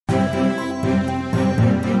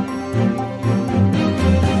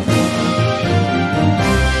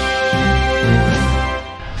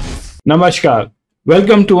Namaskar.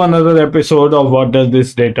 Welcome to another episode of What Does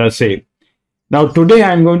This Data Say? Now, today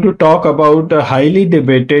I'm going to talk about a highly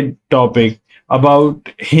debated topic about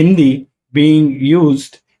Hindi being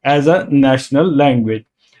used as a national language.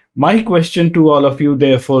 My question to all of you,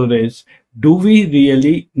 therefore, is do we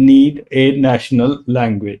really need a national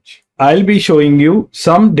language? I'll be showing you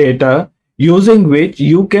some data using which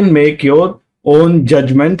you can make your own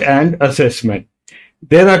judgment and assessment.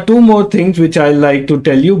 There are two more things which I like to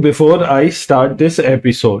tell you before I start this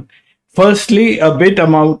episode. Firstly, a bit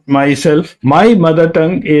about myself. My mother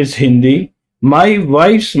tongue is Hindi. My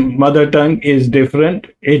wife's mother tongue is different.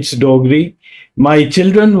 It's Dogri. My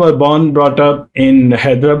children were born, brought up in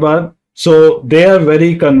Hyderabad. So they are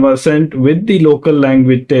very conversant with the local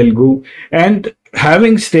language Telugu. And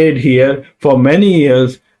having stayed here for many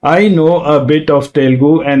years, I know a bit of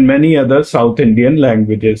Telugu and many other South Indian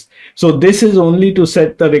languages. So this is only to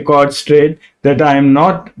set the record straight that I am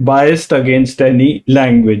not biased against any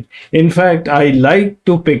language. In fact, I like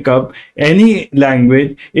to pick up any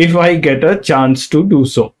language if I get a chance to do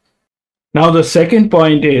so. Now, the second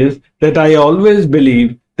point is that I always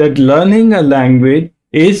believe that learning a language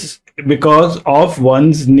is because of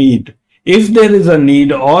one's need. If there is a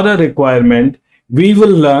need or a requirement, we will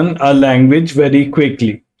learn a language very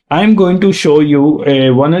quickly. I'm going to show you a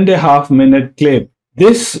 1.5 minute clip.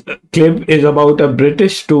 This clip is about a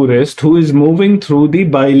British tourist who is moving through the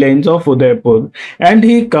bylanes of Udaipur, and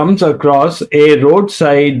he comes across a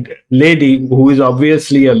roadside lady who is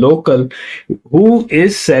obviously a local who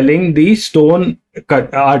is selling the stone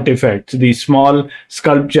cut artifacts, the small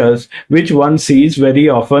sculptures which one sees very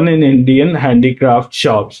often in Indian handicraft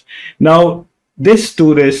shops. Now, this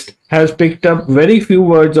tourist has picked up very few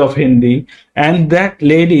words of Hindi, and that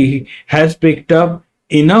lady has picked up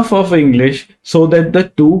enough of English so that the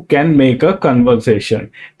two can make a conversation.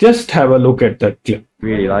 Just have a look at that clip.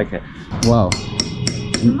 Really like it. Wow.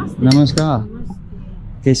 नमस्कार.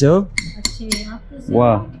 कैसे हो? अच्छे आप कैसे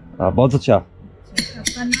वाह, हो? बहुत अच्छा.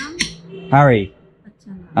 आपका नाम? Harry.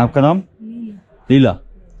 अच्छा नाम. आपका नाम? लीला. Leela.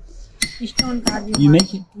 स्टोन का You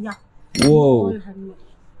make it? Yeah. Whoa. All handmade.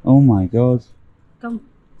 Oh my god. Come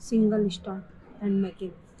single stone and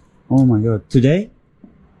making. Oh my god. Today?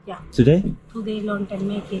 Yeah. Today? Today learn and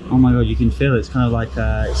making. Oh my god, you can feel it. It's kind of like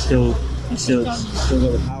it's still got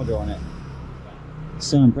the powder on it.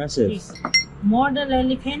 So impressive. This model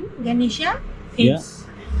elephant Ganesha face.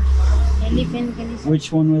 Elephant Ganesha.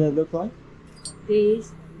 Which one will it look like?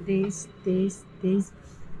 This.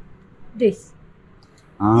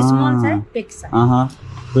 Small size, big size. Uh-huh.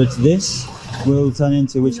 But this will turn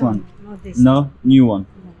into which No, one? not this. No? New one.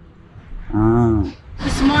 Ah.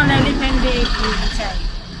 Small elephant baby inside.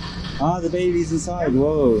 Ah, the baby's inside.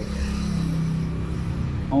 Whoa.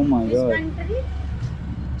 Oh my This god. country?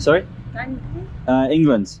 Sorry? Country?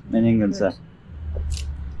 England. In England, sir.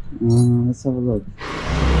 Let's have a look.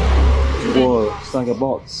 Whoa, it's like a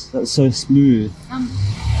box. That's so smooth.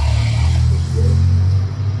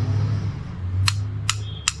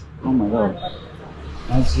 Oh my god.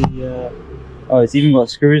 Actually, oh, it's even got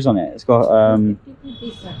screws on it. It's got,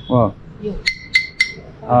 wow.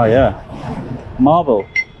 Oh yeah. Marble.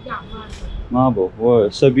 Yeah, Marble. Whoa,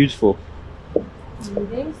 it's so beautiful. and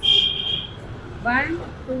this one,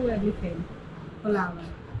 two elephant flower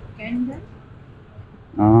candle,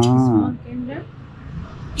 Ah. small candle,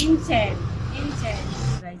 incense,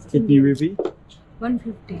 price Kidney rupee?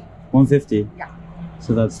 150. 150. Yeah,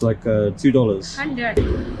 So that's like $2.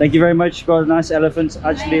 100. Thank you very much. Got a nice elephant.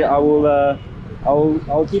 Actually,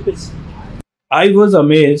 I'll keep it. I was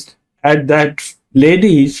amazed at that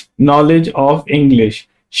lady's knowledge of English.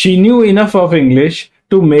 She knew enough of English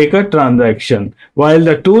to make a transaction, while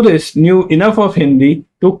the tourist knew enough of Hindi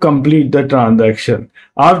to complete the transaction.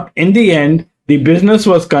 In the end, the business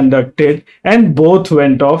was conducted and both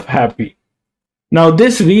went off happy. Now,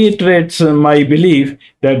 this reiterates my belief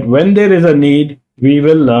that when there is a need, we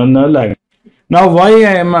will learn a language. Now, why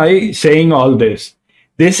am I saying all this?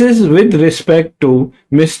 This is with respect to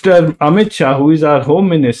Mr. Amit Shah, who is our Home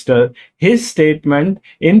Minister, his statement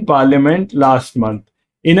in Parliament last month.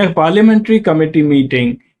 In a parliamentary committee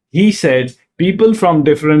meeting, he said people from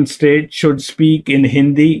different states should speak in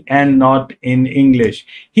Hindi and not in English.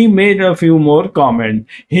 He made a few more comments.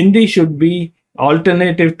 Hindi should be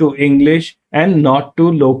alternative to English and not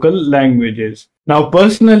to local languages. Now,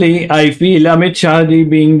 personally, I feel Amit Shah ji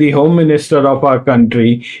being the Home Minister of our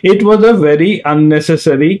country, it was a very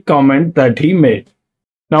unnecessary comment that he made.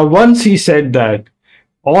 Now, once he said that,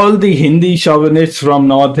 all the Hindi chauvinists from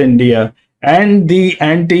North India and the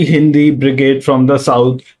anti-Hindi brigade from the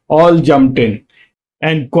south all jumped in.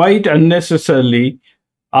 And quite unnecessarily,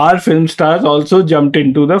 our film stars also jumped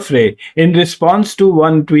into the fray. In response to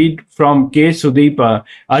one tweet from K. Sudeepa,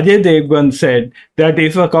 Ajay Devgan said that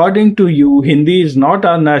if according to you Hindi is not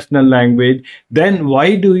our national language, then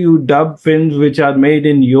why do you dub films which are made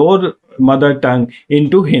in your mother tongue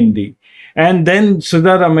into Hindi? And then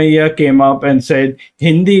Sudha Ramaiah came up and said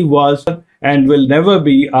Hindi was and will never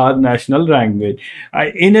be our national language.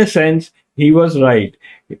 In a sense, he was right.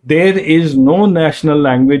 There is no national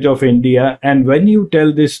language of India, and when you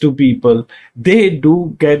tell this to people, they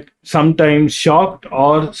do get sometimes shocked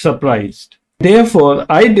or surprised. Therefore,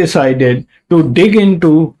 I decided to dig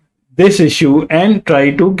into this issue and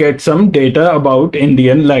try to get some data about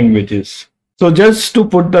Indian languages. So, just to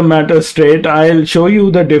put the matter straight, I'll show you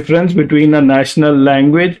the difference between a national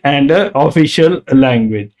language and an official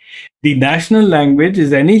language. The national language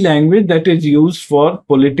is any language that is used for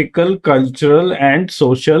political, cultural, and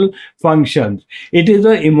social functions. It is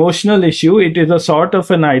an emotional issue. It is a sort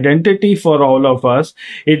of an identity for all of us.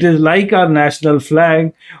 It is like our national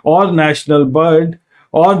flag or national bird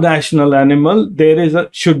or national animal.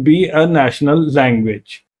 Should be a national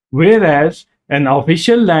language. Whereas an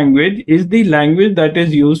official language is the language that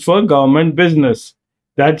is used for government business.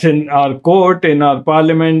 That's in our court, in our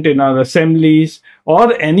parliament, in our assemblies,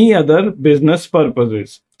 or any other business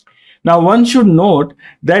purposes. Now, one should note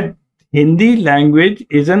that Hindi language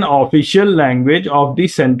is an official language of the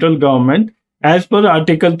central government as per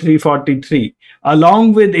Article 343,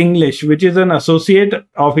 along with English, which is an associate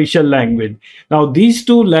official language. Now, these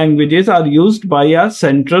two languages are used by our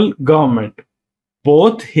central government.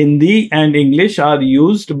 Both Hindi and English are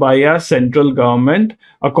used by our central government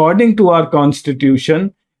according to our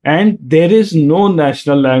constitution, and there is no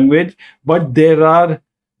national language, but there are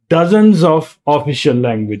dozens of official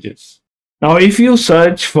languages. Now, if you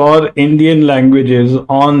search for Indian languages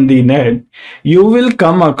on the net, you will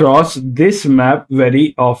come across this map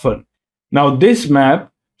very often. Now, this map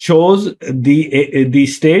shows the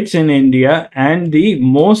states in India and the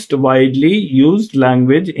most widely used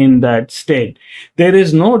language in that state. There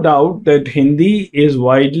is no doubt that Hindi is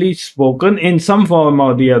widely spoken in some form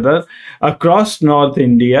or the other across North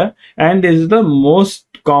India and is the most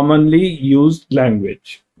commonly used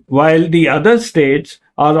language, while the other states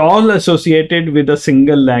are all associated with a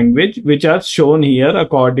single language, which are shown here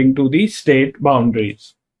according to the state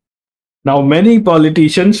boundaries. Now, many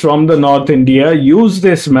politicians from the North India use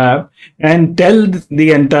this map and tell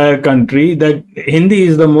the entire country that Hindi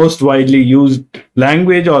is the most widely used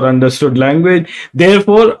language or understood language.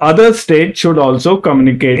 Therefore, other states should also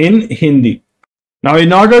communicate in Hindi. Now,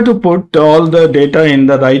 in order to put all the data in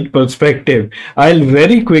the right perspective, I'll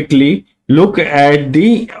very quickly look at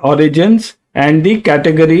the origins and the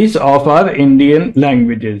categories of our Indian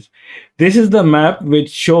languages. This is the map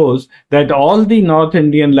which shows that all the North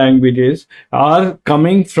Indian languages are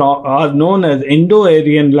known as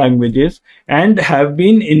Indo-Aryan languages and have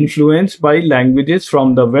been influenced by languages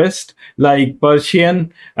from the West like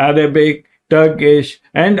Persian, Arabic, Turkish,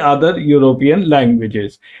 and other European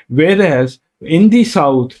languages. Whereas in the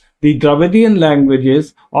South, the Dravidian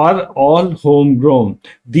languages are all homegrown.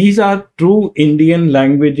 These are true Indian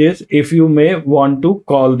languages, if you may want to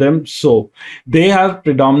call them so. They are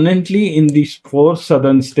predominantly in the four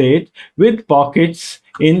southern states with pockets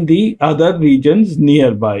in the other regions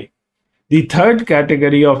nearby. The third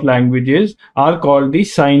category of languages are called the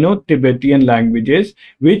Sino-Tibetan languages,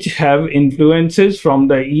 which have influences from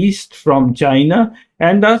the east, from China,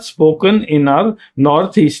 and are spoken in our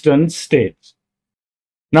northeastern states.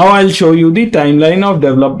 Now I'll show you the timeline of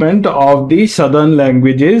development of the southern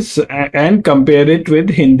languages and compare it with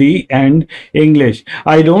Hindi and English.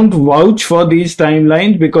 I don't vouch for these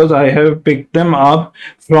timelines because I have picked them up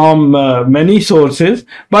from many sources,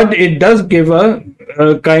 but it does give a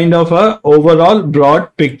kind of a overall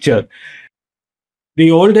broad picture.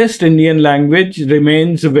 The oldest Indian language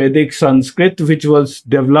remains Vedic Sanskrit, which was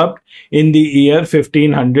developed in the year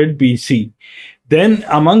 1500 BC. Then,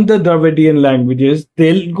 among the Dravidian languages,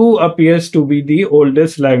 Telugu appears to be the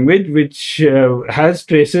oldest language, which has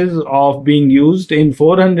traces of being used in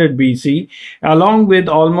 400 BC, along with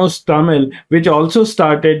almost Tamil, which also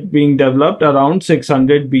started being developed around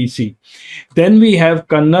 600 BC. Then we have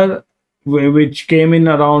Kannada, which came in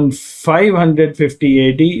around 550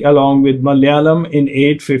 AD, along with Malayalam in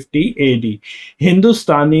 850 AD.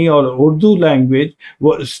 Hindustani or Urdu language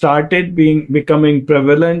started becoming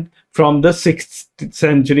prevalent from the 6th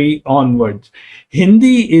century onwards.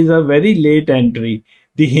 Hindi is a very late entry.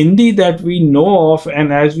 The Hindi that we know of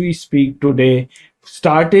and as we speak today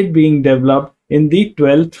started being developed in the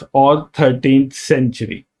 12th or 13th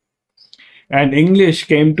century. And English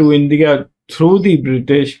came to India through the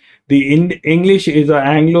British. English is an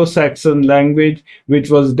Anglo-Saxon language which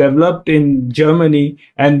was developed in Germany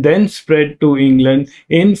and then spread to England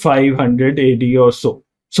in 500 AD or so.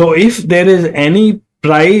 So if there is any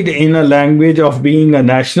pride in a language of being a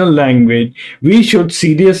national language, we should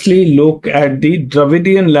seriously look at the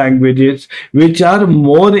Dravidian languages, which are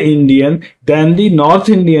more Indian than the North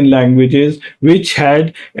Indian languages, which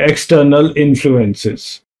had external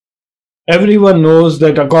influences. Everyone knows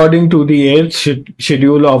that according to the 8th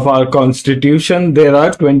schedule of our constitution, there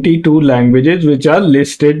are 22 languages which are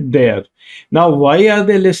listed there. Now, why are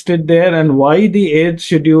they listed there and why the 8th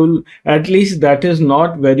schedule? At least that is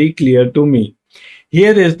not very clear to me.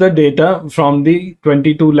 Here is the data from the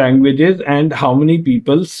 22 languages and how many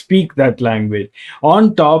people speak that language.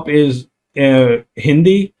 On top is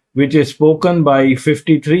Hindi, which is spoken by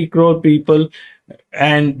 53 crore people,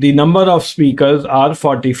 and the number of speakers are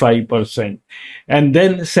 45%. And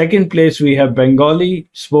then second place we have Bengali,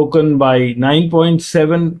 spoken by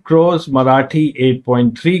 9.7 crores, Marathi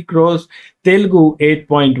 8.3 crores, Telugu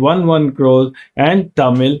 8.11 crores, and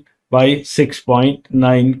Tamil by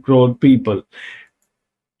 6.9 crore people.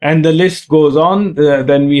 And the list goes on.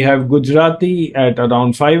 Then we have Gujarati at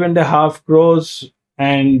around 5.5 crores,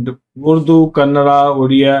 and Urdu, Kannada,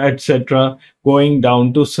 Odia, etc., going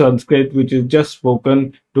down to Sanskrit, which is just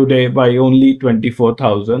spoken today by only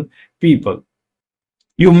 24,000 people.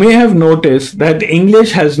 You may have noticed that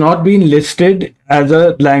English has not been listed as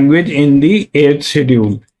a language in the 8th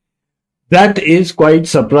schedule. That is quite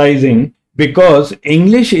surprising because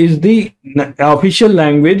English is the official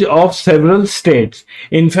language of several states.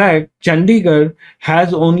 In fact, Chandigarh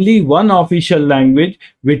has only one official language,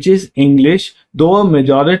 which is English, though a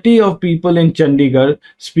majority of people in Chandigarh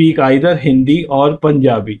speak either Hindi or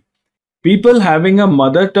Punjabi. People having a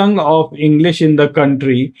mother tongue of English in the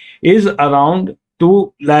country is around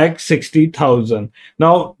 260,000.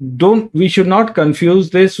 Now, we should not confuse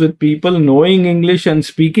this with people knowing English and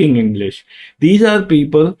speaking English. These are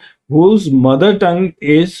people whose mother tongue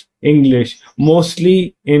is English,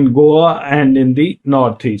 mostly in Goa and in the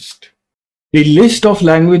Northeast. The list of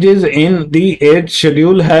languages in the 8th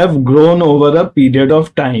schedule have grown over a period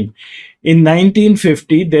of time. In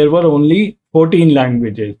 1950, there were only 14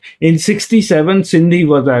 languages. In 67, Sindhi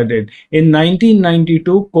was added. In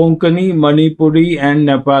 1992, Konkani, Manipuri and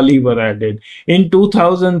Nepali were added. In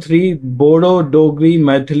 2003, Bodo, Dogri,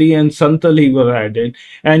 Maithili and Santali were added.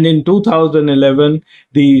 And in 2011,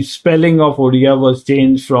 the spelling of Odia was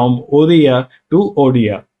changed from Oriya to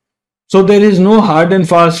Odia. So there is no hard and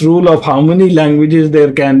fast rule of how many languages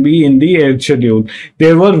there can be in the 8th schedule.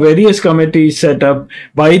 There were various committees set up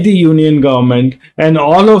by the union government, and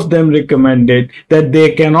all of them recommended that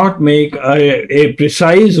they cannot make a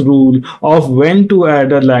precise rule of when to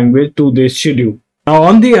add a language to this schedule. Now,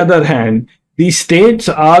 on the other hand, the states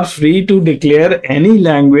are free to declare any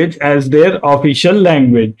language as their official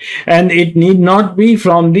language, and it need not be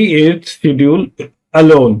from the 8th schedule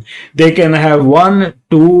alone. They can have one,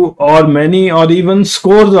 two, or many, or even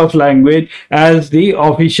scores of language as the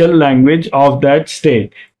official language of that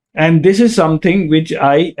state. And this is something which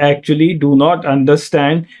I actually do not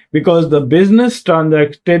understand, because the business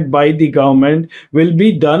transacted by the government will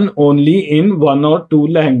be done only in one or two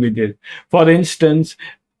languages. For instance,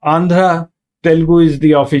 Andhra Telugu is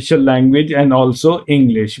the official language and also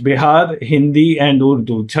English. Bihar, Hindi and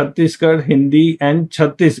Urdu. Chhattisgarh, Hindi and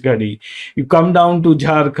Chhattisgarhi. You come down to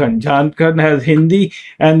Jharkhand. Jharkhand has Hindi,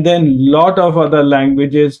 and then lot of other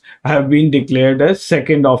languages have been declared as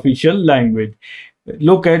second official language.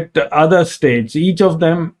 Look at other states. Each of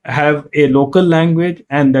them have a local language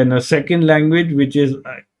and then a second language, which is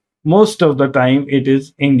most of the time it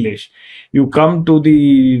is English. You come to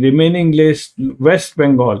the remaining list, West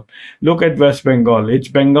Bengal. Look at West Bengal. It's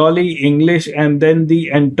Bengali, English, and then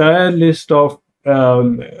the entire list of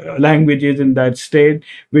languages in that state,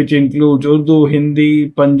 which includes Urdu, Hindi,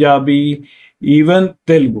 Punjabi, even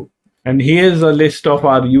Telugu. And here's a list of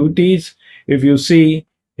our UTs. If you see,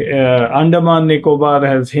 Andaman Nicobar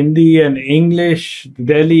has Hindi and English,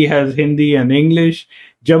 Delhi has Hindi and English,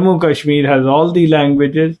 Jammu Kashmir has all the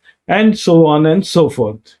languages, and so on and so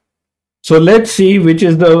forth. So let's see which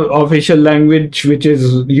is the official language which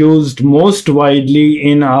is used most widely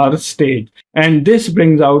in our state. And this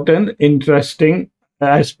brings out an interesting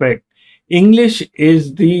aspect. English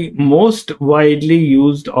is the most widely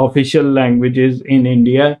used official languages in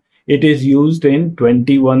India. It is used in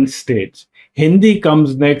 21 states. Hindi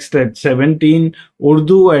comes next at 17,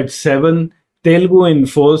 Urdu at 7, Telugu in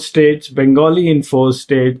 4 states, Bengali in 4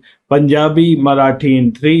 states, Punjabi, Marathi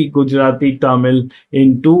in 3, Gujarati, Tamil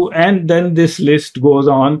in 2, and then this list goes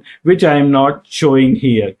on, which I am not showing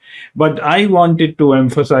here. But I wanted to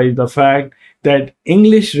emphasize the fact that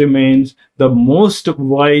English remains the most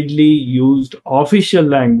widely used official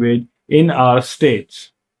language in our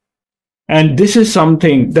states. And this is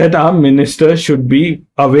something that our minister should be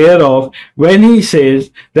aware of when he says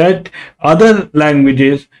that other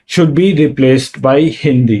languages should be replaced by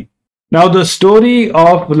Hindi. Now, the story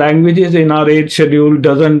of languages in our 8th schedule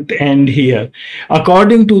doesn't end here.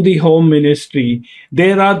 According to the Home Ministry,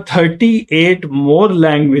 there are 38 more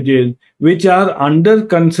languages which are under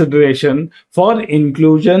consideration for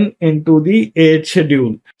inclusion into the 8th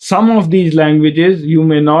schedule. Some of these languages you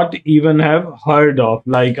may not even have heard of,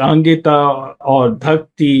 like Angita or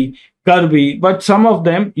Dhakti, Karbi, but some of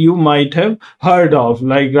them you might have heard of,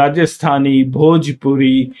 like Rajasthani,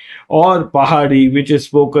 Bhojpuri, or Pahari, which is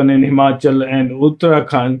spoken in Himachal and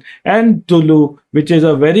Uttarakhand, and Tulu, which is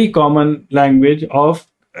a very common language of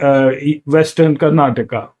Western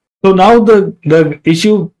Karnataka. So now the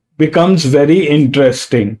issue becomes very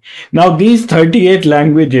interesting. Now, these 38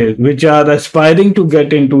 languages which are aspiring to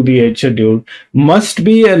get into the 8th schedule must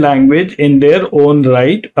be a language in their own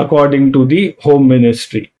right, according to the Home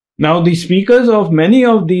Ministry. Now, the speakers of many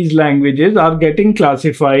of these languages are getting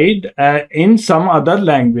classified in some other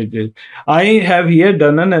languages. I have here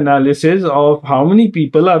done an analysis of how many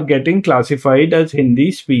people are getting classified as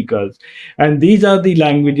Hindi speakers. And these are the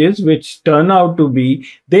languages which turn out to be,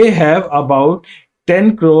 they have about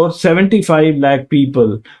 10 crore 75 lakh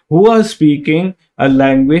people who are speaking a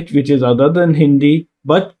language which is other than Hindi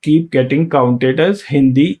but keep getting counted as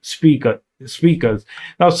Hindi speakers.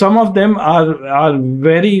 Now, some of them are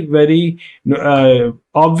very, very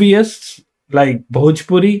obvious, like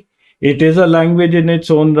Bhojpuri. It is a language in its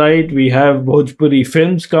own right. We have Bhojpuri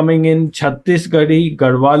films coming in, Chhattisgarhi,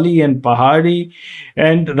 Garhwali and Pahari,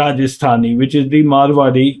 and Rajasthani, which is the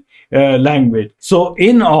Marwari language. So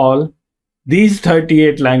in all, these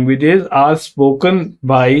 38 languages are spoken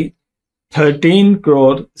by 13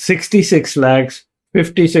 crore 66 lakhs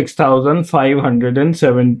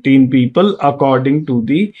 56,517 people according to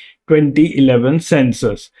the 2011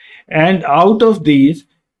 census. And out of these,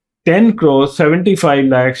 10 crore 75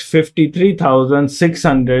 lakhs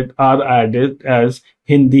 53,600 are added as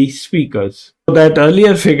Hindi speakers. So that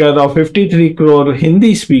earlier figure of 53 crore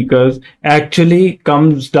Hindi speakers actually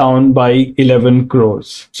comes down by 11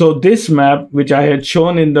 crores. So this map, which I had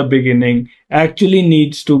shown in the beginning, actually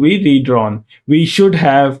needs to be redrawn. We should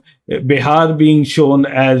have Bihar being shown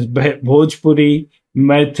as Bhojpuri,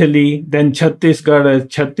 Maithili, then Chhattisgarh as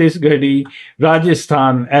Chhattisgarhi,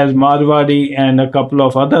 Rajasthan as Marwari and a couple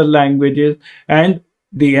of other languages, and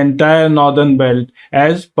the entire northern belt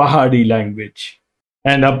as Pahari language.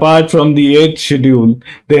 And apart from the 8th schedule,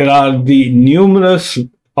 there are the numerous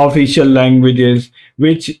official languages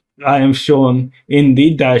which I am shown in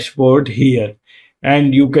the dashboard here.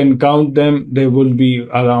 And you can count them, there will be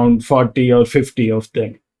around 40 or 50 of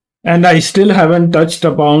them. And I still haven't touched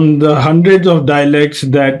upon the hundreds of dialects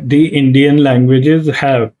that the Indian languages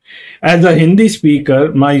have. As a Hindi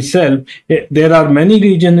speaker myself, there are many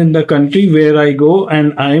regions in the country where I go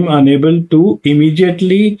and I am unable to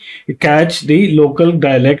immediately catch the local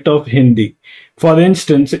dialect of Hindi. For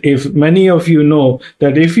instance, if many of you know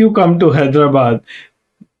that if you come to Hyderabad,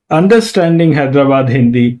 understanding Hyderabad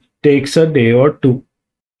Hindi takes a day or two.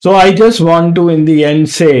 So I just want to in the end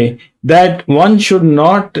say that one should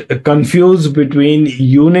not confuse between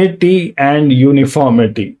unity and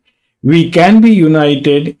uniformity. We can be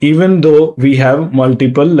united even though we have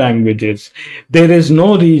multiple languages. There is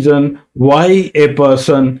no reason why a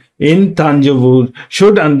person in Tanjavur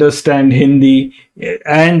should understand Hindi,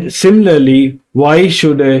 and similarly, why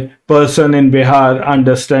should a person in Bihar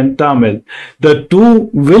understand Tamil? The two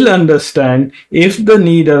will understand if the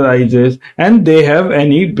need arises and they have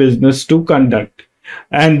any business to conduct.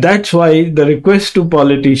 And that's why the request to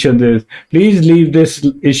politicians is, please leave this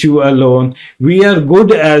issue alone. We are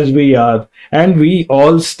good as we are, and we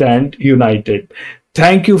all stand united.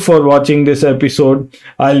 Thank you for watching this episode.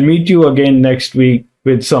 I'll meet you again next week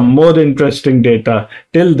with some more interesting data.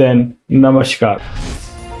 Till then, namaskar.